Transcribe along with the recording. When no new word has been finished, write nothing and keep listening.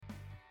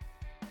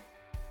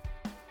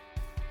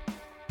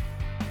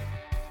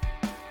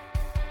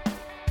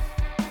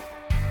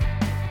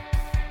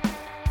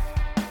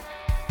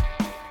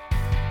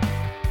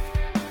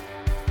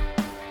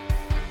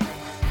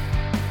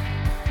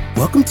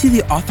Welcome to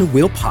the Author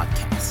Wheel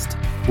Podcast,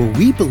 where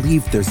we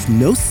believe there's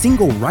no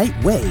single right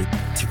way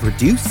to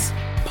produce,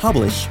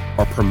 publish,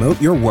 or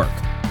promote your work.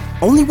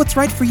 Only what's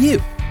right for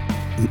you.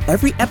 In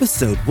every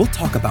episode, we'll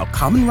talk about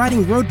common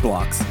writing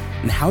roadblocks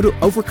and how to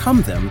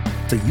overcome them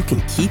so you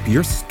can keep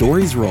your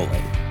stories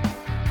rolling.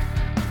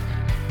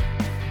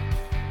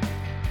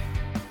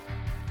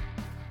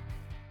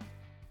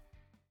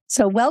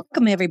 So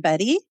welcome,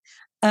 everybody.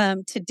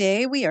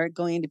 Today, we are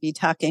going to be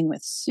talking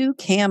with Sue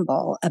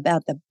Campbell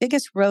about the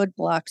biggest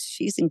roadblocks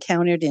she's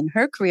encountered in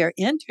her career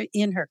and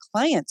in her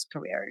clients'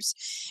 careers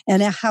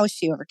and how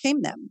she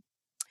overcame them.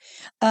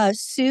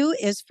 Sue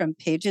is from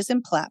Pages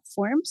and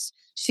Platforms.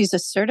 She's a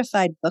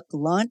certified book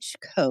launch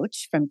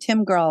coach from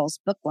Tim Grall's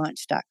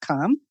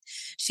booklaunch.com.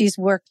 She's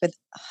worked with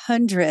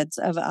hundreds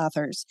of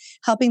authors,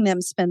 helping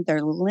them spend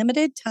their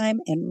limited time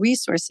and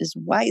resources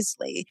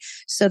wisely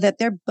so that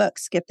their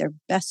books get their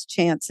best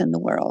chance in the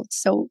world.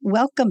 So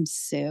welcome,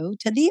 Sue,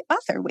 to the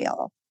Author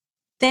Wheel.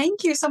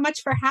 Thank you so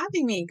much for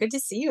having me. Good to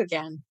see you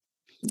again.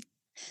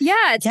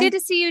 Yeah, it's good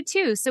to see you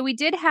too. So we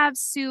did have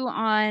Sue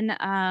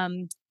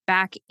on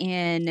back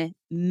in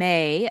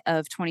May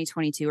of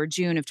 2022 or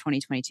June of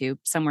 2022,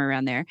 somewhere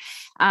around there.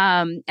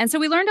 And so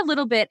we learned a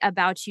little bit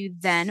about you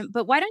then,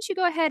 but why don't you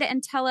go ahead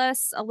and tell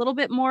us a little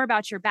bit more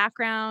about your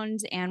background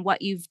and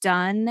what you've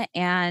done,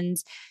 and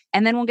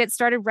then we'll get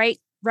started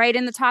right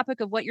in the topic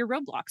of what your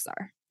roadblocks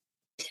are.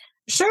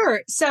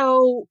 Sure.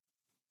 So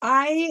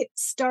I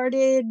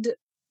started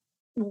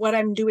what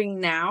I'm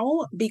doing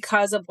now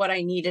because of what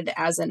I needed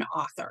as an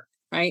author.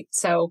 Right.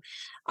 So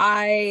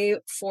I,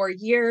 for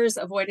years,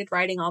 avoided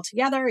writing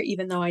altogether,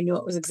 even though I knew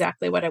it was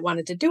exactly what I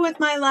wanted to do with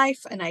my life.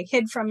 And I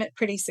hid from it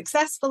pretty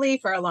successfully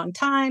for a long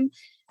time.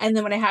 And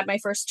then when I had my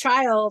first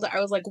child,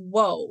 I was like,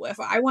 whoa, if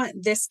I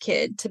want this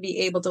kid to be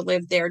able to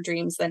live their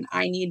dreams, then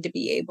I need to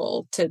be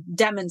able to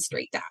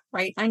demonstrate that.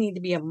 Right. I need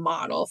to be a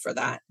model for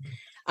that.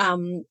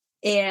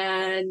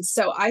 And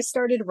so I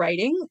started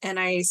writing, and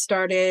I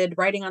started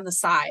writing on the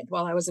side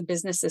while I was a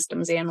business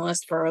systems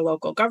analyst for a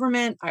local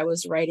government. I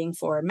was writing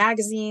for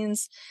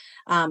magazines.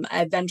 I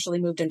eventually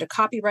moved into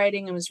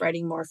copywriting and was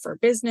writing more for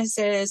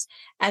businesses.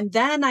 And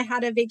then I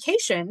had a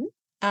vacation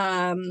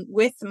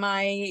with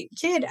my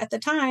kid at the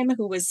time,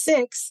 who was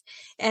 6,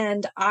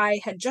 and I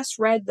had just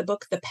read the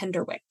book, The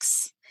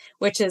Penderwicks,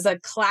 which is a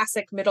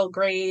classic middle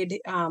grade,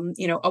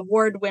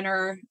 award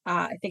winner.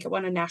 I think it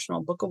won a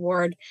National Book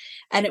Award,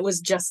 and it was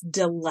just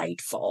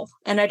delightful.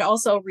 And I'd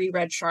also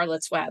reread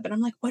Charlotte's Web, and I'm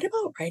like, what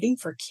about writing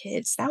for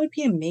kids? That would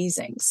be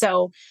amazing.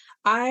 So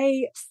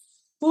I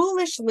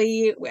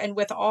foolishly, and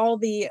with all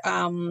the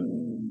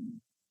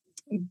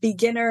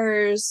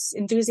beginner's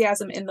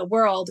enthusiasm in the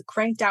world,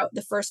 cranked out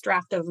the first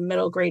draft of a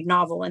middle grade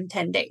novel in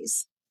 10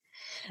 days.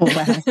 Oh,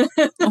 wow.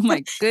 Oh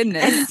my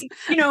goodness.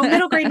 And,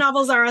 middle grade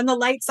novels are on the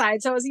light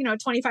side. So it was,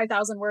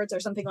 25,000 words or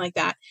something like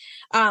that.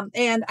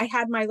 And I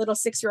had my little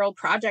 6-year-old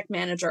project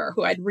manager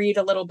who I'd read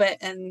a little bit,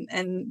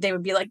 and they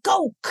would be like,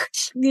 go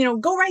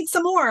write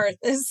some more.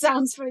 This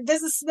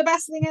is the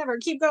best thing ever.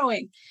 Keep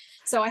going.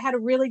 So I had a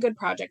really good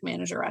project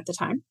manager at the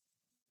time.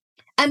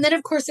 And then,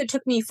 of course, it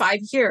took me 5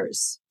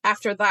 years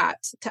after that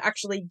to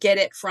actually get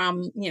it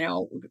from,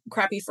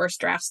 crappy first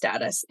draft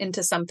status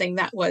into something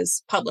that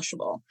was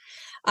publishable.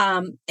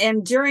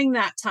 And during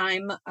that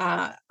time,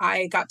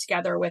 I got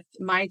together with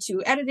my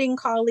 2 editing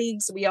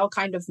colleagues. We all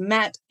kind of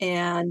met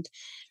and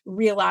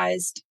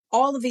realized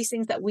all of these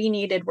things that we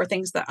needed were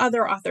things that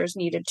other authors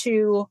needed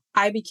too.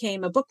 I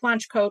became a book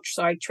launch coach.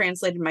 So I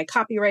translated my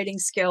copywriting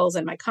skills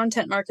and my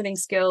content marketing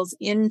skills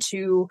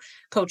into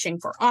coaching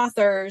for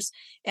authors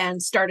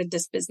and started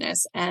this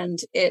business. And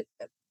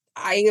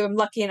I am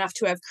lucky enough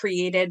to have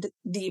created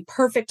the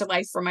perfect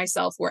life for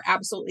myself, where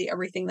absolutely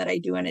everything that I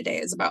do in a day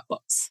is about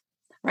books.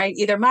 Right?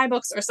 Either my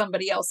books or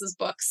somebody else's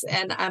books.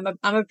 And I'm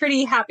a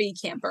pretty happy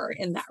camper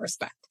in that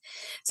respect.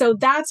 So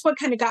that's what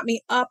kind of got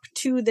me up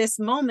to this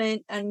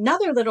moment.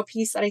 Another little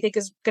piece that I think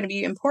is going to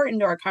be important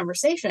to our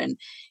conversation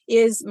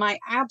is my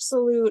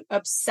absolute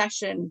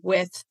obsession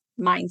with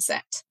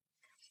mindset.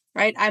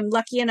 Right? I'm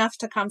lucky enough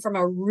to come from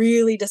a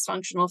really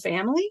dysfunctional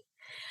family.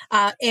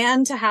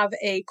 And to have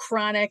a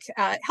chronic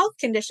health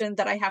condition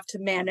that I have to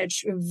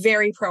manage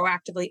very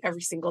proactively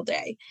every single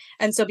day.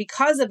 And so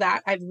because of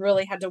that, I've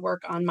really had to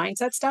work on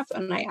mindset stuff,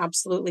 and I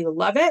absolutely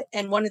love it.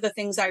 And one of the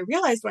things I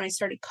realized when I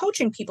started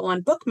coaching people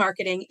on book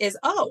marketing is,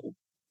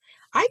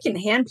 I can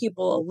hand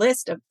people a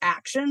list of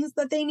actions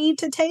that they need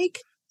to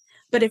take,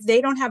 but if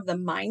they don't have the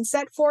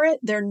mindset for it,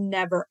 they're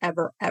never,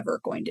 ever, ever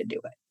going to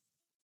do it.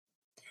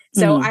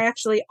 So I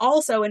actually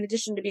also, in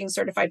addition to being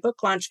certified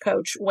book launch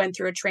coach, went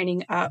through a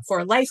training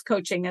for life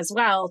coaching as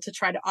well to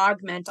try to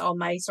augment all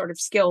my sort of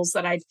skills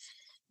that I'd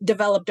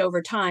developed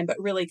over time, but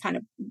really kind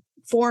of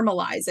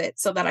formalize it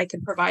so that I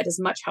could provide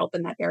as much help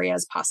in that area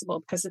as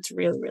possible, because it's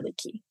really, really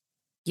key.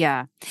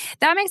 Yeah,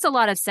 that makes a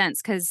lot of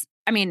sense because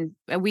I mean,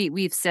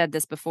 we've said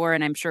this before,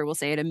 and I'm sure we'll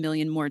say it a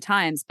million more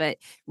times, but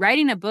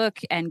writing a book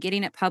and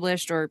getting it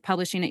published or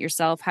publishing it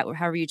yourself,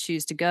 however you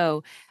choose to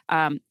go,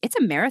 it's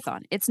a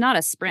marathon. It's not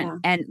a sprint.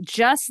 Yeah. And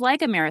just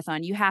like a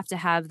marathon, you have to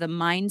have the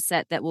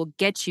mindset that will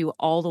get you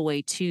all the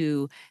way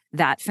to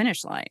that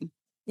finish line.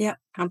 Yeah,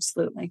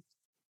 absolutely.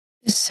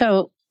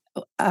 So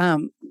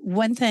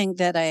one thing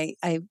that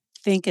I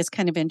think is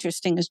kind of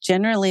interesting is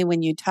generally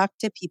when you talk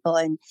to people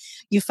and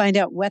you find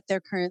out what they're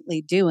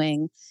currently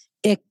doing,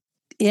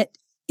 it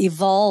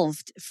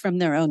evolved from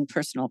their own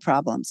personal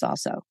problems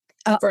also.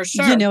 For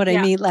sure. You know what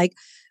I mean? Like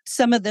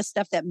some of the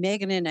stuff that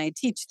Megan and I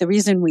teach, the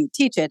reason we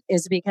teach it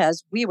is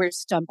because we were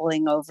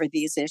stumbling over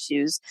these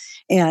issues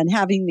and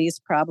having these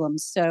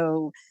problems.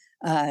 So,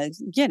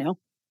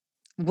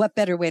 what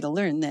better way to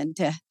learn than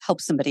to help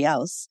somebody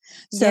else?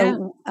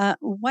 So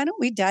why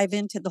don't we dive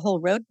into the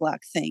whole roadblock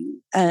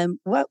thing?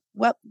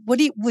 What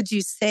would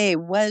you say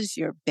was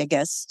your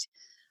biggest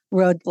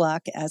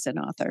roadblock as an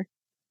author?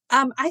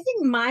 I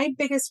think my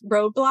biggest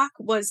roadblock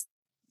was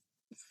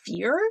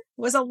fear,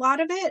 was a lot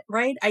of it,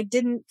 right? I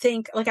didn't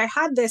think, like, I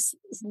had this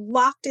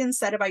locked in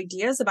set of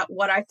ideas about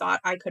what I thought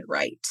I could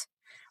write,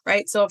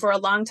 right? So for a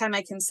long time,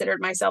 I considered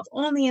myself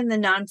only in the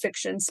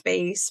nonfiction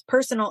space,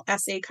 personal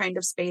essay kind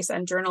of space,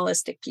 and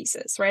journalistic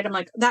pieces, right? I'm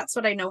like, that's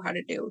what I know how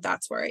to do.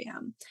 That's where I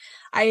am.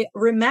 I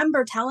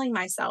remember telling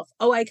myself,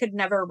 oh, I could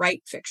never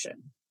write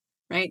fiction,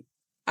 right?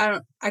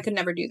 I could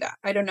never do that.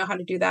 I don't know how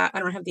to do that. I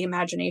don't have the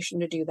imagination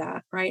to do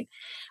that. Right.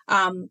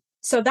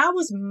 So that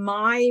was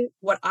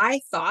what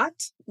I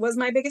thought was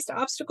my biggest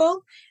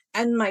obstacle.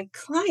 And my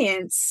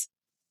clients,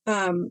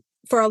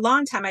 for a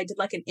long time, I did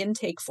like an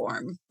intake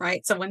form,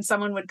 right? So when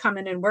someone would come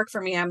in and work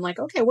for me, I'm like,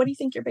 okay, what do you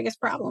think your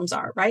biggest problems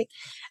are, right?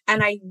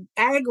 And I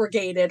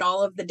aggregated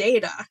all of the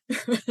data,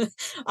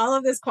 all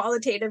of this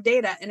qualitative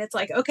data. And it's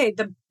like, okay,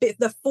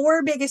 the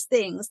 4 biggest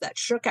things that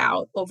shook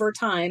out over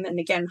time, and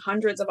again,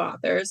 hundreds of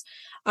authors,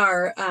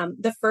 are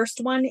the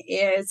first one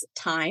is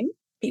time.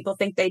 People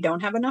think they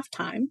don't have enough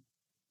time.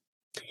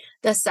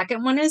 The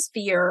second one is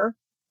fear.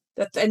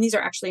 And these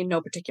are actually in no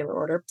particular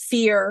order.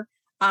 Fear,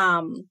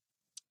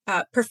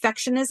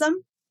 perfectionism,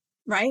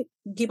 right?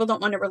 People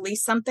don't want to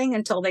release something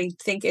until they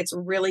think it's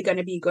really going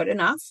to be good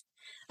enough.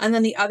 And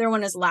then the other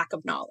one is lack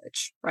of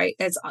knowledge, right?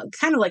 It's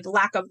kind of like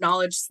lack of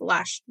knowledge /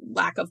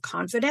 lack of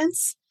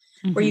confidence,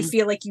 where you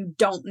feel like you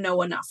don't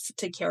know enough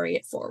to carry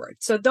it forward.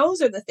 So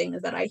those are the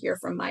things that I hear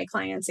from my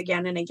clients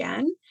again and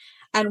again.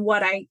 And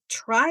what I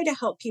try to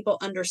help people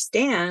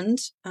understand,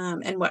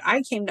 and what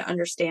I came to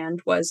understand,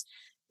 was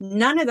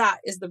none of that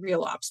is the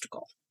real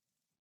obstacle.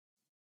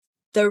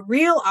 The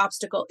real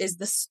obstacle is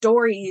the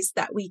stories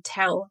that we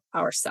tell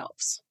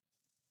ourselves,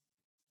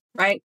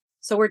 right?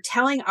 So we're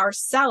telling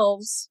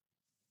ourselves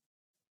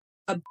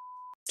a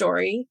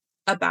story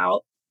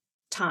about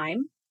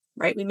time,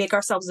 right? We make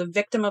ourselves a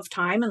victim of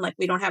time, and like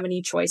we don't have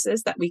any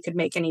choices that we could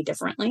make any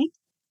differently.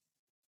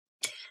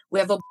 We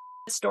have a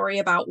story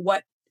about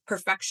what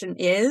perfection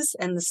is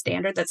and the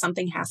standard that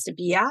something has to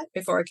be at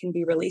before it can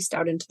be released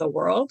out into the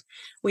world.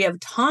 We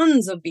have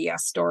tons of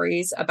BS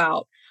stories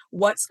about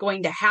what's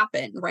going to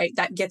happen, right?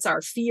 That gets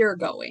our fear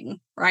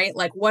going, right?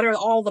 Like, what are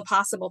all the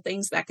possible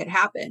things that could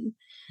happen?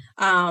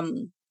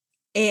 And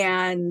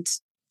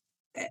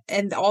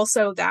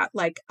also that,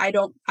 like, I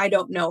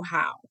don't know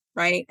how,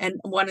 right?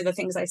 And one of the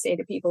things I say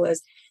to people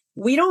is,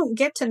 we don't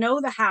get to know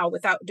the how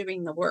without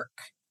doing the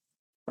work,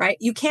 right?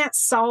 You can't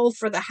solve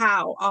for the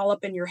how all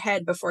up in your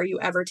head before you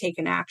ever take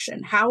an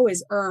action. How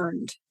is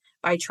earned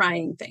by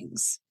trying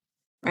things,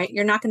 right?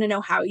 You're not going to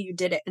know how you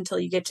did it until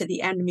you get to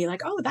the end and be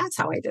like, oh, that's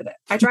how I did it.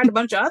 I tried a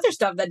bunch of other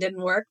stuff that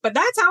didn't work, but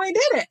that's how I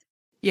did it.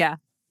 Yeah.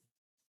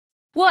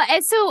 Well,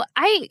 and so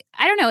I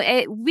don't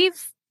know.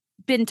 We've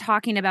been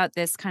talking about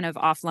this kind of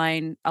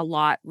offline a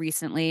lot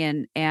recently,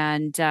 and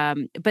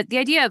but the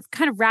idea of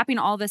kind of wrapping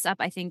all this up,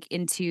 I think,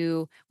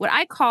 into what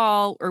I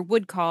call or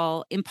would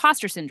call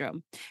imposter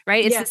syndrome,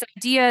 right? It's this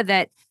idea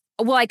that,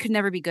 well, I could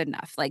never be good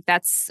enough. Like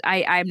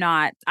I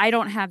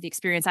don't have the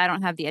experience. I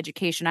don't have the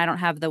education. I don't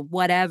have the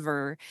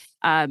whatever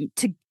to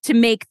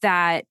make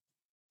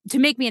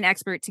me an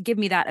expert, to give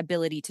me that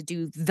ability to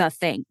do the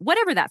thing,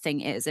 whatever that thing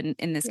is. And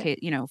in this case,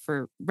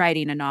 for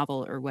writing a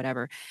novel or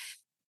whatever.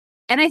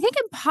 And I think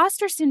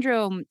imposter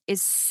syndrome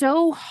is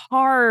so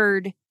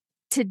hard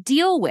to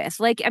deal with.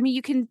 Like, I mean,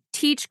 you can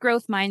teach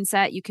growth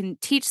mindset, you can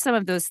teach some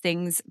of those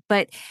things,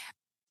 but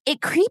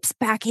it creeps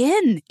back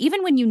in,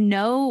 even when you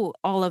know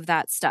all of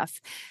that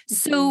stuff.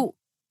 So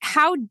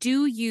how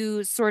do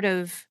you sort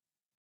of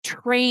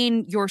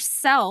train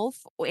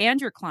yourself and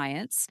your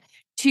clients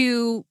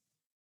to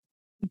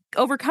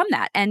overcome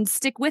that and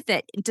stick with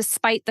it,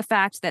 despite the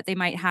fact that they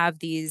might have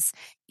these,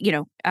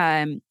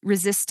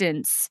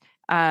 resistance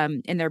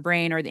in their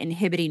brain or the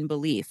inhibiting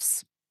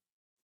beliefs?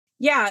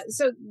 Yeah.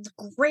 So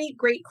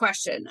great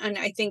question. And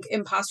I think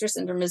imposter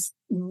syndrome is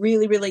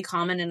really, really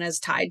common and is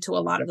tied to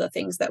a lot of the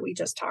things that we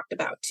just talked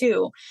about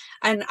too.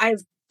 And I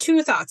have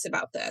 2 thoughts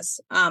about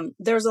this.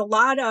 There's a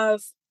lot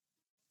of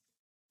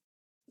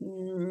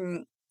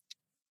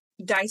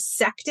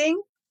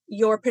dissecting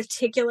your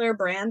particular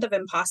brand of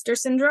imposter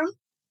syndrome,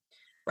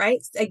 right?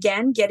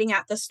 Again, getting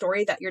at the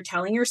story that you're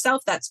telling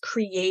yourself that's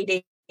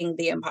creating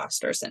the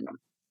imposter syndrome,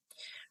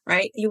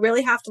 right? You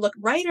really have to look.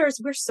 Writers,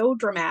 we're so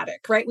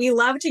dramatic, right? We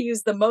love to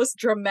use the most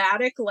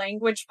dramatic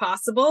language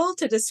possible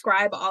to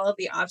describe all of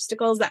the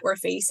obstacles that we're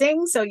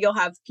facing. So you'll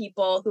have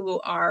people who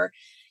are,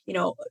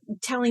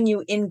 telling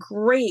you in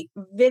great,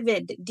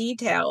 vivid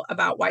detail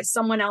about why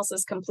someone else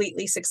is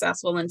completely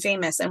successful and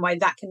famous and why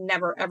that can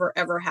never, ever,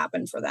 ever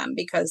happen for them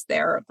because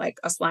they're like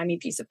a slimy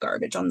piece of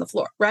garbage on the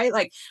floor, right?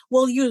 Like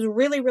we'll use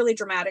really, really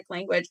dramatic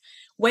language.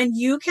 When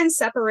you can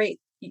separate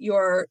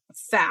your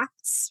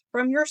facts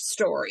from your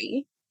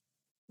story,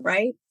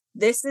 right?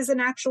 This is an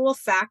actual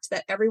fact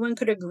that everyone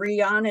could agree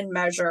on and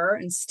measure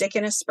and stick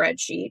in a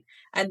spreadsheet.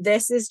 And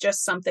this is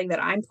just something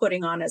that I'm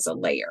putting on as a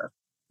layer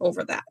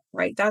over that,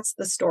 right? That's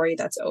the story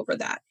that's over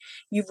that.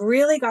 You've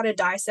really got to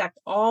dissect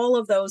all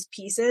of those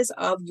pieces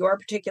of your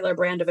particular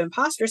brand of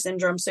imposter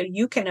syndrome so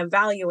you can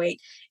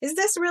evaluate, is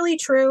this really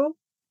true?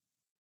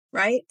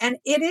 Right? And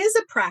it is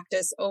a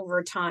practice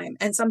over time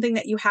and something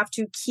that you have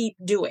to keep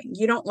doing.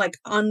 You don't like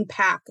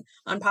unpack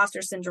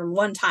imposter syndrome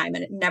one time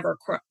and it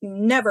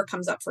never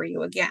comes up for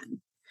you again.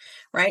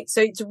 Right?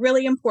 So it's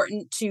really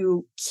important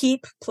to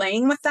keep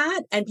playing with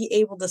that and be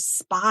able to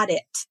spot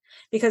it.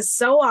 Because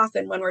so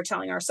often when we're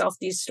telling ourselves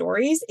these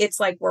stories, it's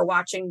like we're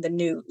watching the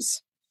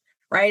news,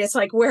 right? It's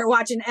like we're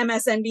watching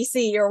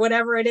MSNBC or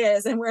whatever it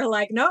is. And we're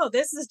like, no,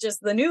 this is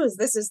just the news.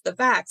 This is the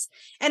facts.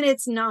 And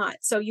it's not.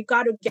 So you've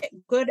got to get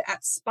good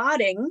at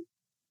spotting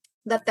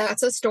that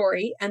that's a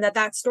story and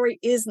that story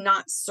is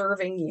not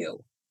serving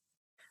you.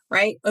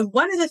 Right. And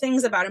one of the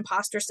things about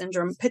imposter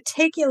syndrome,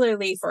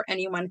 particularly for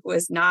anyone who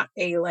is not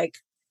a like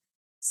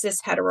cis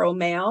hetero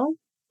male,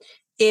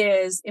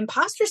 is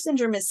imposter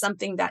syndrome is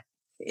something that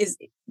is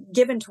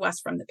given to us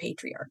from the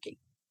patriarchy.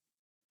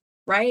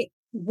 Right.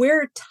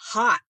 We're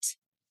taught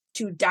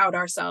to doubt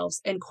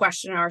ourselves and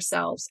question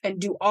ourselves and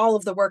do all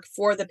of the work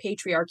for the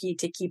patriarchy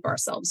to keep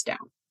ourselves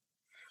down.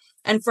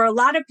 And for a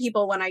lot of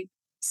people, when I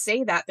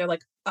say that, they're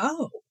like,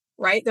 oh,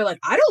 right. They're like,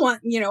 I don't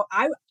want,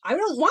 I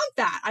don't want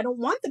that. I don't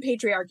want the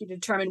patriarchy to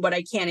determine what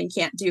I can and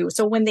can't do.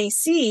 So when they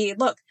see,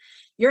 look,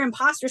 your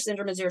imposter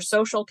syndrome is your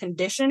social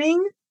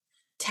conditioning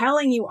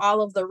telling you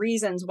all of the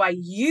reasons why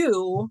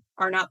you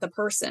are not the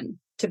person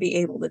to be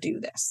able to do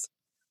this.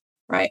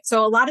 Right.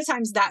 So a lot of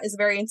times that is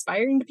very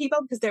inspiring to people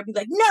because they'll be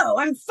like, no,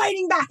 I'm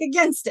fighting back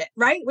against it.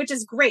 Right. Which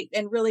is great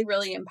and really,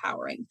 really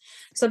empowering.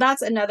 So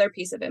that's another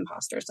piece of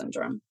imposter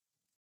syndrome.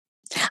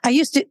 I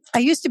used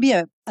to be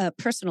a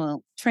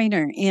personal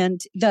trainer, and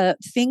the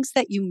things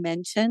that you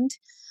mentioned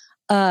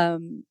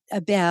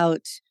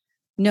about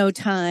no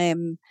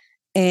time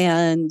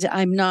and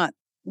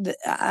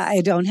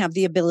I don't have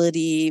the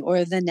ability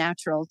or the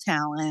natural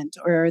talent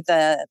or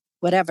the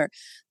whatever.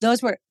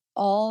 Those were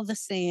all the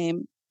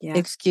same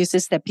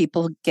excuses that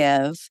people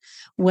give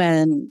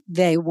when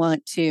they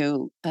want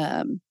to,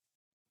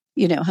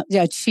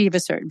 achieve a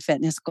certain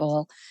fitness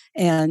goal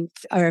and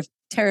are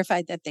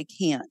terrified that they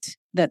can't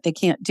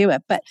do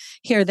it. But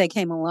here they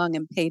came along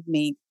and paid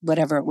me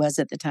whatever it was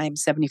at the time,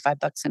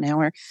 $75 an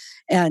hour.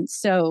 And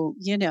so,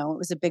 it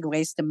was a big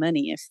waste of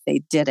money if they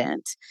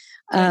didn't.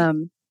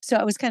 So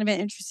it was kind of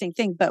an interesting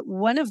thing. But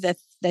one of the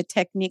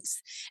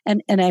techniques,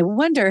 and I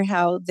wonder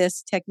how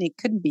this technique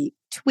could be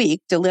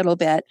tweaked a little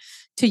bit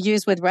to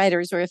use with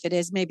writers, or if it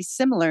is maybe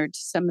similar to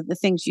some of the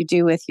things you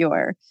do with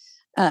your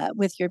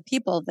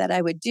people, that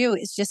I would do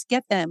is just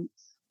get them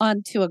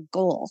onto a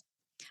goal.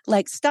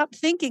 Like, stop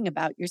thinking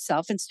about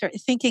yourself and start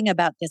thinking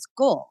about this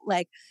goal.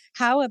 Like,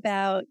 how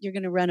about you're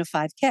going to run a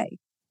 5K?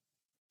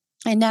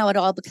 And now it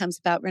all becomes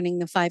about running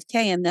the 5K.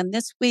 And then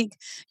this week,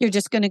 you're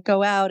just going to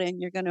go out and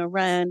you're going to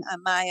run a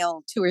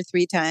mile 2 or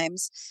 3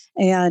 times.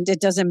 And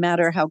it doesn't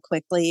matter how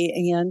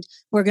quickly. And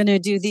we're going to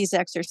do these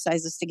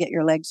exercises to get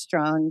your legs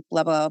strong,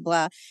 blah, blah,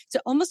 blah. So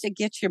almost to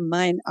get your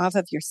mind off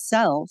of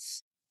yourself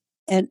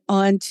and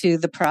onto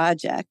the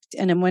project.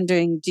 And I'm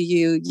wondering, do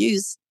you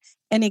use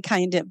any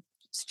kind of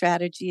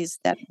strategies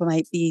that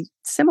might be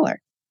similar?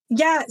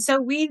 Yeah, so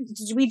we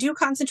do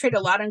concentrate a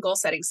lot on goal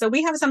setting. So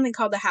we have something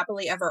called the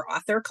Happily Ever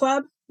Author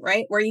Club,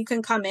 right? Where you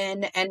can come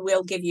in and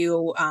we'll give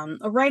you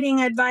writing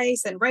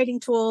advice and writing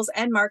tools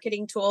and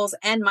marketing tools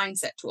and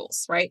mindset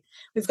tools, right?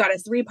 We've got a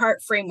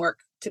 3-part framework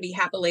to be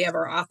happily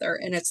ever author.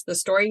 And it's the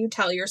story you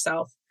tell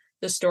yourself,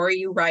 the story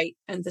you write,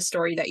 and the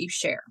story that you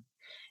share.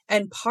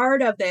 And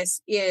part of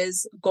this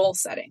is goal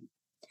setting.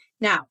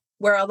 Now,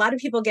 where a lot of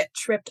people get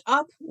tripped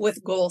up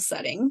with goal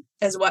setting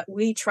is what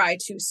we try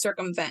to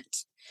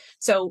circumvent.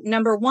 So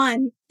number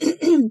one,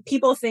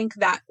 people think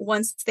that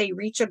once they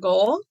reach a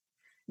goal,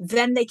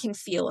 then they can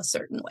feel a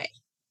certain way.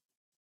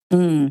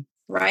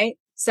 Right?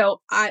 So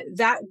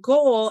that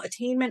goal,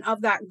 attainment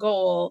of that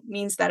goal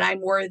means that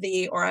I'm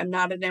worthy, or I'm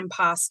not an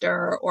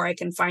imposter, or I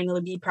can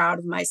finally be proud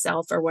of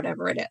myself, or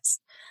whatever it is.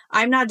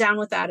 I'm not down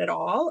with that at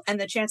all. And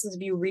the chances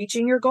of you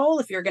reaching your goal,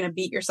 if you're going to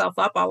beat yourself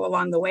up all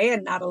along the way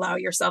and not allow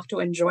yourself to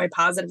enjoy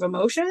positive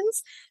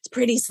emotions, it's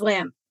pretty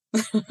slim.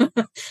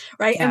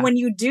 right? Yeah. And when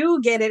you do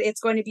get it, it's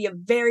going to be a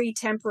very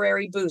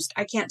temporary boost.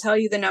 I can't tell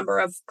you the number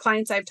of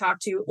clients I've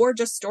talked to or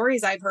just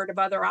stories I've heard of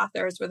other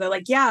authors where they're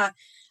like, yeah,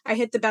 I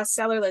hit the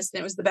bestseller list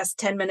and it was the best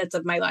 10 minutes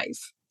of my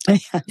life.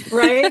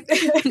 Right.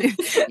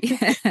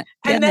 Yeah.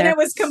 And then it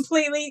was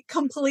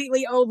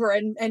completely over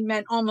and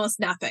meant almost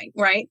nothing.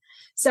 Right.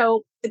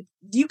 So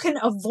you can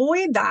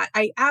avoid that.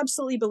 I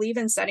absolutely believe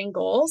in setting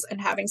goals and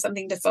having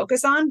something to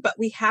focus on, but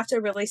we have to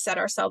really set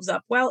ourselves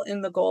up well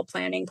in the goal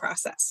planning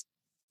process.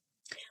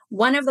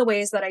 One of the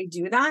ways that I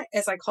do that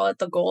is I call it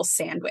the goal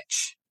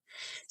sandwich.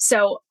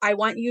 So I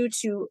want you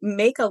to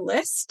make a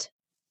list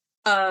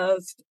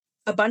of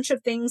a bunch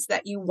of things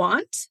that you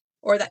want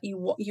or that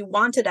you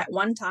wanted at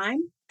one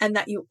time and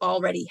that you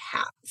already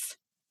have.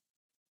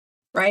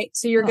 Right?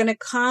 So you're going to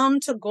come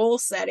to goal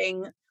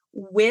setting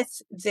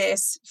with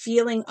this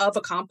feeling of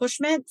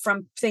accomplishment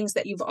from things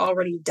that you've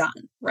already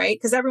done, right?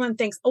 Because everyone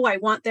thinks, oh, I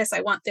want this,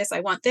 I want this,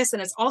 I want this.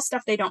 And it's all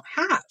stuff they don't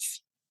have.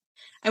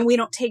 And we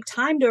don't take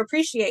time to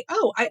appreciate,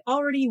 oh, I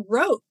already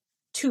wrote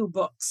 2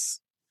 books.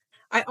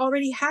 I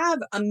already have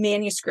a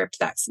manuscript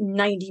that's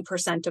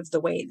 90% of the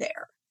way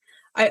there.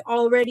 I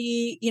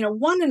already,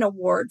 won an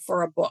award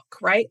for a book,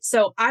 right?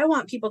 So I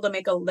want people to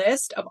make a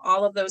list of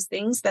all of those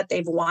things that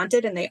they've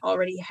wanted and they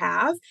already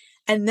have.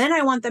 And then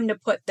I want them to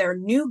put their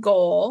new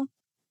goal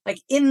like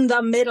in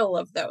the middle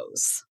of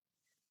those,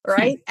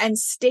 right? And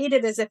state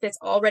it as if it's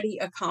already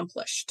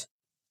accomplished.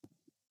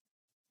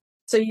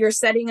 So you're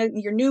setting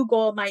your new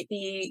goal might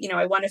be,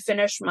 I want to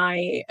finish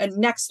my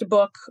next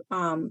book,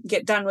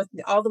 get done with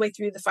all the way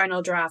through the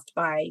final draft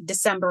by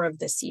December of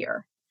this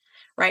year.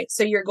 Right.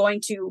 So you're going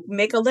to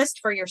make a list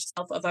for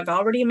yourself of I've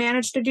already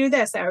managed to do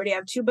this. I already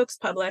have 2 books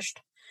published.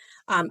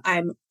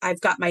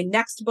 I've got my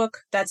next book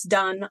that's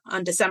done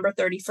on December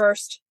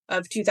 31st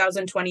of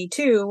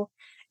 2022.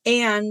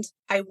 And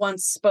I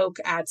once spoke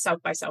at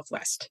South by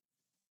Southwest.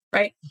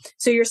 Right.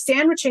 So you're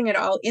sandwiching it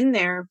all in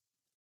there.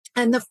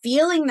 And the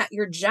feeling that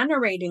you're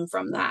generating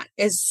from that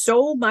is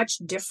so much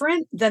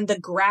different than the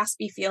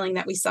graspy feeling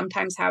that we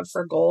sometimes have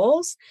for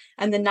goals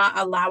and then not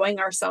allowing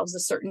ourselves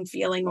a certain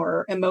feeling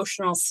or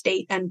emotional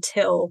state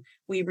until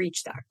we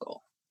reach that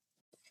goal.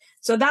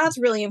 So that's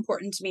really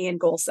important to me in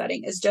goal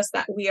setting is just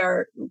that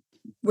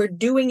we're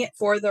doing it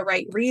for the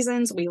right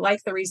reasons. We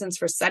like the reasons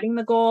for setting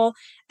the goal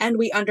and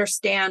we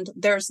understand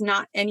there's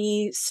not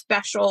any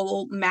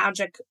special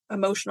magic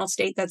emotional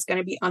state that's going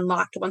to be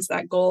unlocked once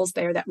that goal's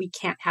there that we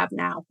can't have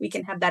now. We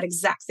can have that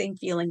exact same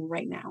feeling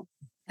right now.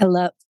 I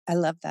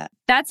love that.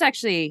 That's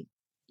actually,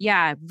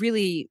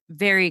 really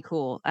very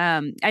cool.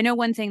 I know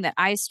one thing that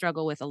I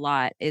struggle with a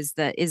lot is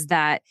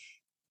that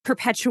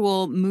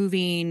perpetual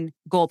moving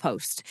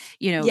goalpost,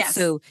 Yes.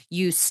 So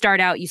you start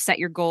out, you set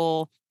your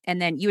goal,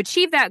 and then you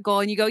achieve that goal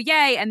and you go,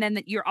 yay. And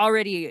then you're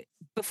already,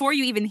 before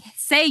you even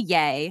say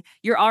yay,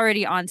 you're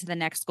already on to the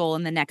next goal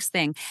and the next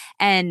thing.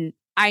 And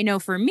I know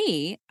for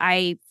me,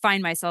 I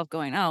find myself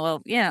going, oh,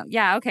 well,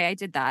 yeah, okay, I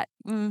did that.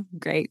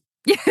 Great.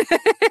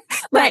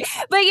 Right.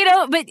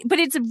 But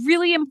it's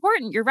really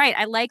important. You're right.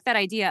 I like that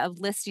idea of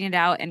listing it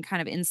out and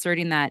kind of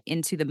inserting that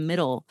into the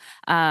middle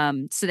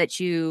so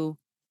that you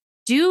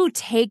do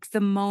take the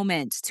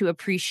moment to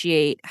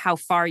appreciate how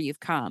far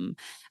you've come.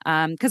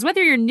 Because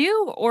whether you're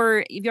new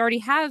or if you already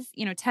have,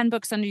 10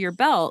 books under your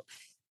belt,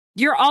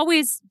 you're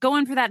always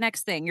going for that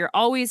next thing. You're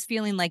always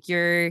feeling like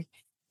you're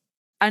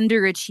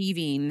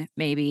underachieving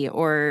maybe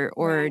or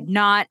Right.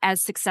 not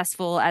as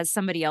successful as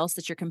somebody else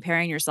that you're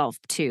comparing yourself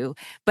to.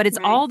 But it's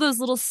Right. all those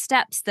little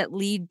steps that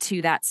lead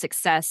to that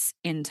success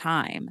in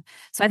time.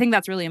 So I think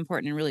that's really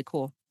important and really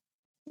cool.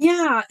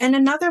 Yeah. And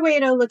another way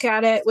to look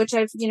at it, which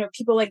I've,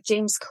 people like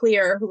James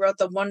Clear, who wrote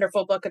the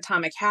wonderful book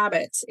Atomic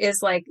Habits,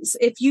 is like,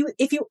 if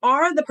you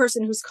are the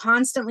person who's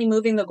constantly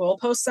moving the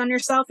goalposts on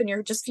yourself and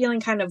you're just feeling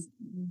kind of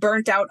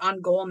burnt out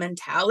on goal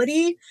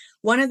mentality,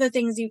 one of the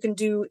things you can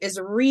do is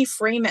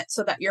reframe it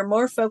so that you're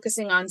more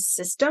focusing on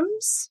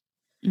systems,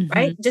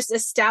 right? Just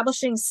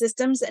establishing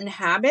systems and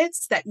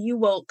habits that you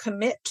will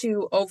commit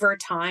to over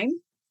time.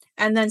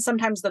 And then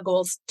sometimes the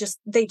goals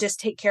they just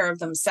take care of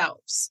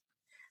themselves.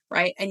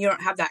 Right. And you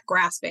don't have that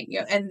grasping.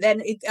 And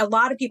then a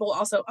lot of people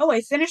also, oh,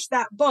 I finished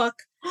that book.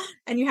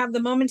 And you have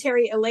the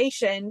momentary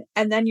elation.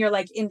 And then you're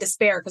like in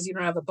despair because you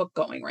don't have a book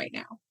going right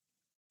now.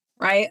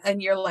 Right.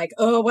 And you're like,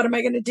 oh, what am I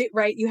going to do?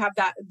 Right. You have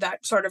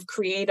that sort of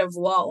creative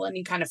lull and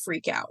you kind of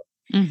freak out.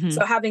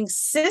 So having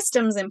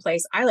systems in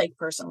place, I like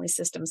personally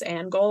systems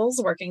and goals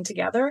working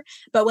together.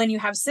 But when you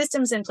have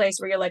systems in place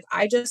where you're like,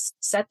 I just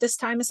set this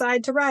time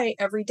aside to write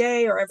every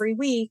day or every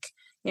week,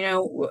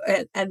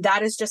 and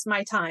that is just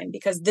my time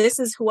because this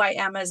is who I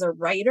am as a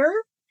writer.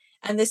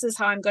 And this is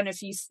how I'm going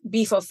to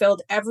be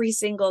fulfilled every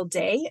single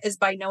day is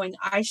by knowing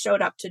I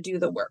showed up to do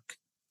the work.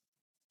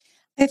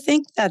 I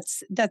think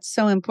that's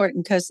so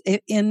important because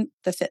in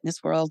the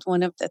fitness world,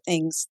 one of the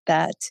things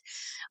that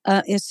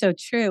is so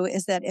true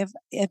is that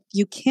if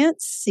you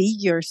can't see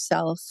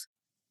yourself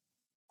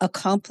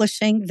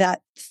accomplishing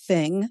that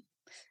thing,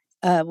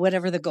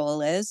 whatever the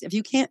goal is, if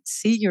you can't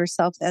see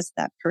yourself as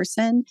that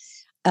person,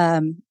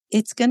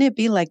 it's going to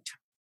be like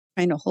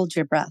trying to hold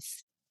your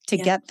breath. to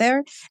get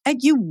there.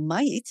 And you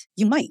might,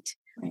 right.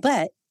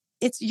 But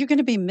you're going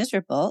to be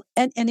miserable.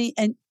 And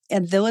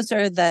those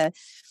are the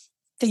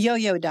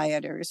yo-yo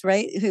dieters,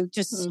 right? Who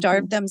just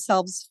starve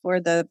themselves for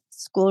the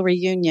school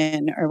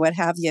reunion or what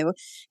have you.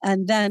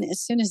 And then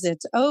as soon as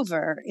it's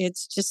over,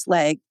 it's just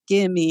like,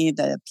 give me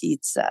the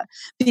pizza,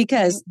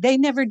 because they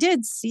never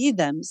did see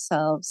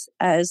themselves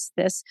as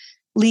this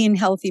lean,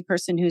 healthy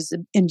person who's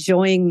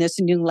enjoying this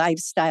new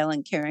lifestyle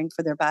and caring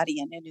for their body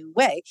in a new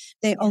way.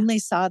 They only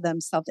saw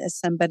themselves as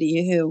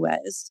somebody who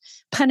was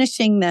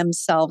punishing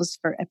themselves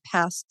for a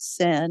past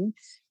sin.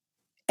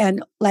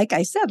 And like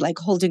I said, like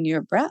holding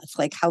your breath,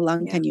 like how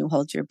long can you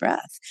hold your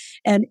breath?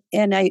 And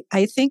I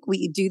think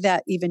we do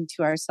that even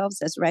to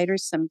ourselves as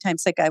writers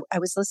sometimes. Like I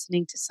was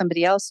listening to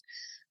somebody else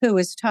who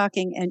was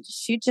talking, and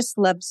she just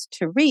loves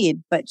to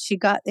read, but she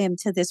got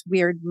into this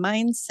weird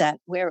mindset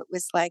where it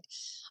was like,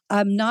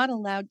 I'm not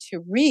allowed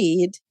to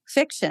read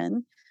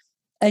fiction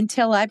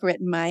until I've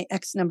written my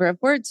X number of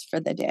words for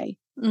the day.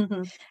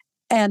 Mm-hmm.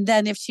 And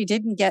then if she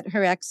didn't get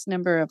her X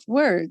number of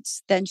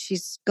words, then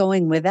she's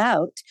going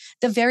without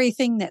the very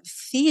thing that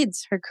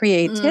feeds her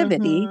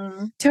creativity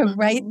to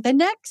write the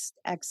next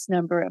X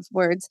number of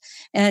words.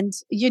 And,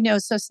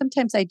 so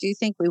sometimes I do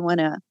think we want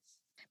to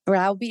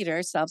browbeat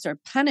ourselves or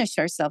punish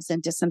ourselves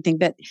into something.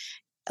 But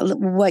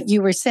what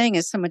you were saying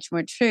is so much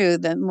more true.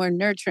 The more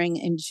nurturing,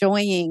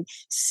 enjoying,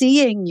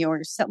 seeing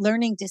yourself,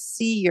 learning to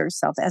see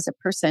yourself as a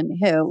person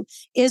who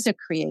is a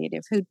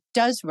creative, who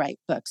does write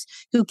books,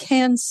 who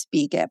can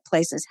speak at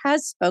places,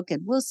 has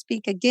spoken, will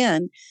speak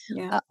again.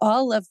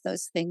 All of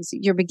those things,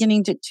 you're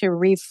beginning to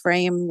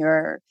reframe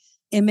your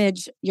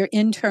image, your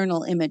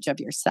internal image of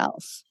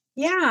yourself.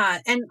 Yeah.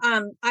 And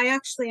I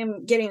actually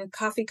am getting a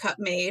coffee cup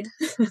made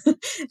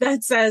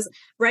that says,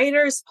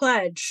 Writer's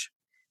Pledge.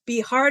 Be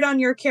hard on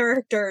your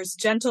characters,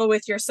 gentle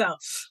with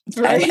yourself.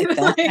 Right?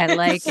 I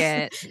like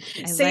it.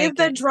 Save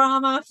the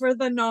drama for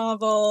the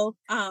novel.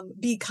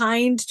 Be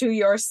kind to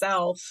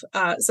yourself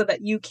so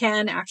that you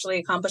can actually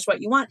accomplish what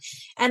you want.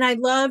 And I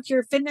loved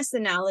your fitness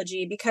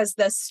analogy, because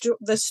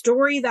the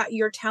story that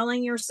you're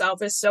telling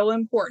yourself is so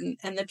important.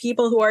 And the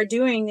people who are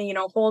doing,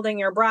 holding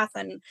your breath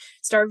and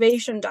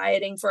starvation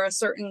dieting for a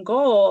certain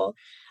goal,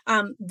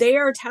 they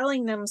are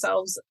telling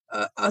themselves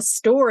a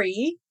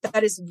story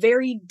that is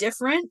very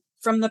different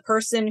from the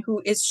person who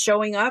is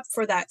showing up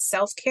for that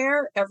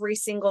self-care every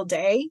single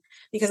day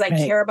because I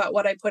care about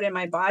what I put in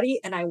my body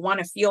and I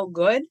want to feel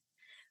good.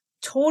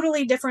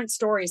 Totally different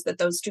stories that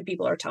those two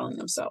people are telling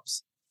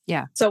themselves.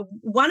 Yeah. So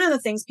one of the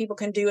things people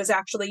can do is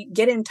actually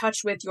get in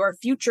touch with your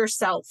future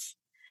self,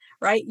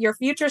 right? Your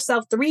future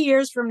self 3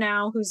 years from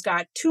now, who's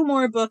got 2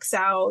 more books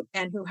out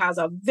and who has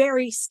a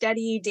very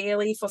steady,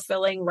 daily,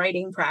 fulfilling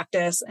writing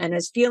practice and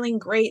is feeling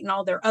great in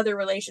all their other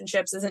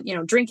relationships, isn't,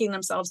 drinking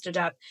themselves to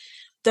death.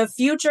 The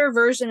future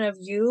version of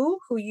you,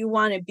 who you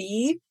want to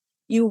be,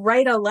 you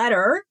write a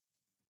letter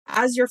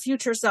as your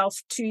future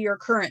self to your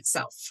current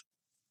self.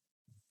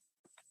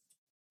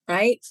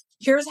 Right?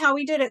 Here's how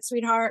we did it,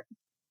 sweetheart.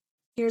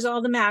 Here's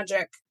all the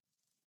magic.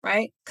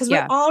 Right? Because we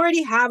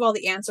already have all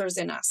the answers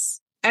in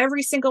us.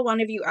 Every single one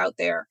of you out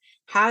there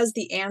has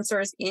the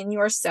answers in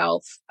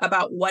yourself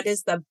about what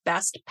is the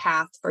best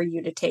path for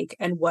you to take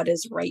and what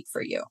is right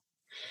for you.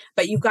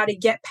 But you've got to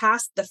get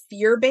past the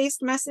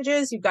fear-based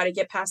messages. You've got to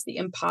get past the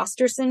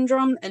imposter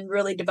syndrome and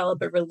really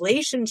develop a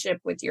relationship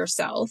with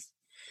yourself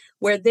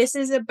where this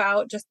is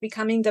about just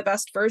becoming the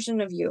best version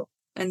of you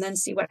and then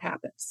see what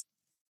happens.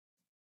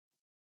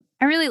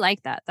 I really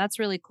like that. That's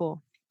really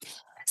cool.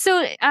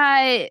 So,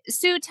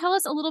 Sue, tell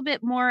us a little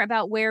bit more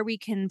about where we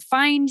can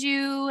find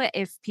you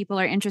if people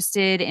are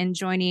interested in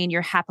joining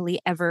your Happily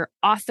Ever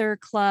Author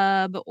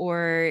Club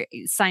or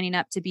signing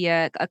up to be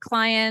a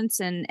client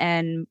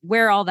and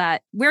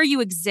where you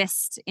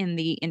exist in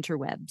the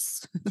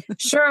interwebs.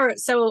 Sure.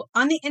 So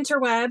on the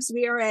interwebs,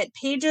 we are at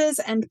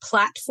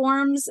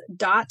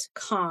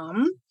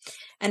pagesandplatforms.com.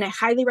 And I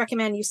highly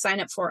recommend you sign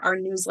up for our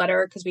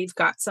newsletter because we've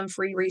got some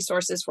free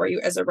resources for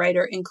you as a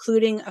writer,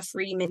 including a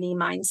free mini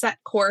mindset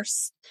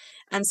course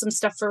and some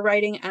stuff for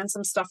writing and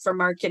some stuff for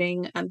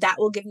marketing. That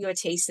will give you a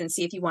taste and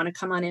see if you want to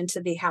come on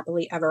into the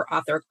Happily Ever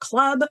Author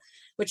Club,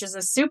 which is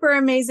a super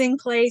amazing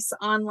place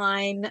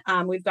online.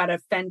 We've got a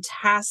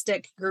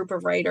fantastic group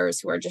of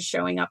writers who are just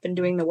showing up and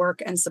doing the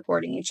work and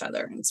supporting each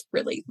other. And it's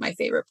really my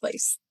favorite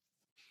place.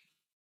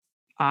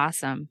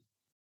 Awesome.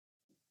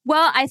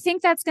 Well, I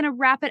think that's going to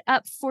wrap it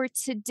up for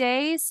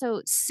today.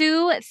 So,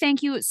 Sue,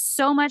 thank you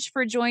so much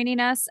for joining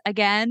us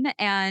again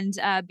and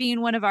being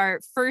one of our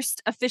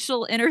first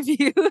official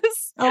interviews.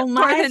 Oh,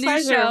 my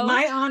pleasure.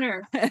 My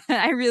honor.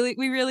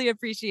 We really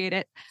appreciate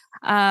it.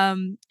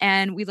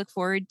 And we look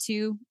forward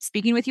to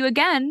speaking with you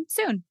again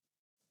soon.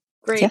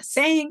 Great. Yes.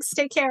 Thanks.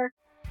 Take care.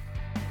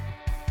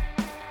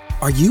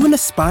 Are you an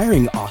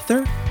aspiring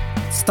author?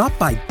 Stop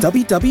by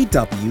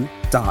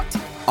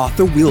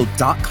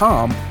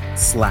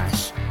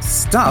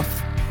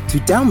www.authorwheel.com/stuff to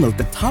download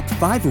the top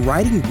 5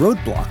 writing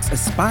roadblocks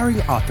aspiring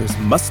authors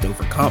must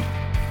overcome.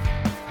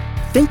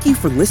 Thank you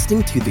for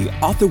listening to the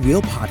Author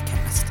Wheel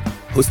podcast,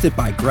 hosted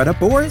by Greta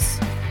Boris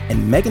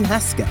and Megan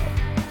Haskell.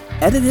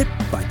 Edited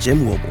by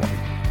Jim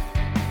Wilborn.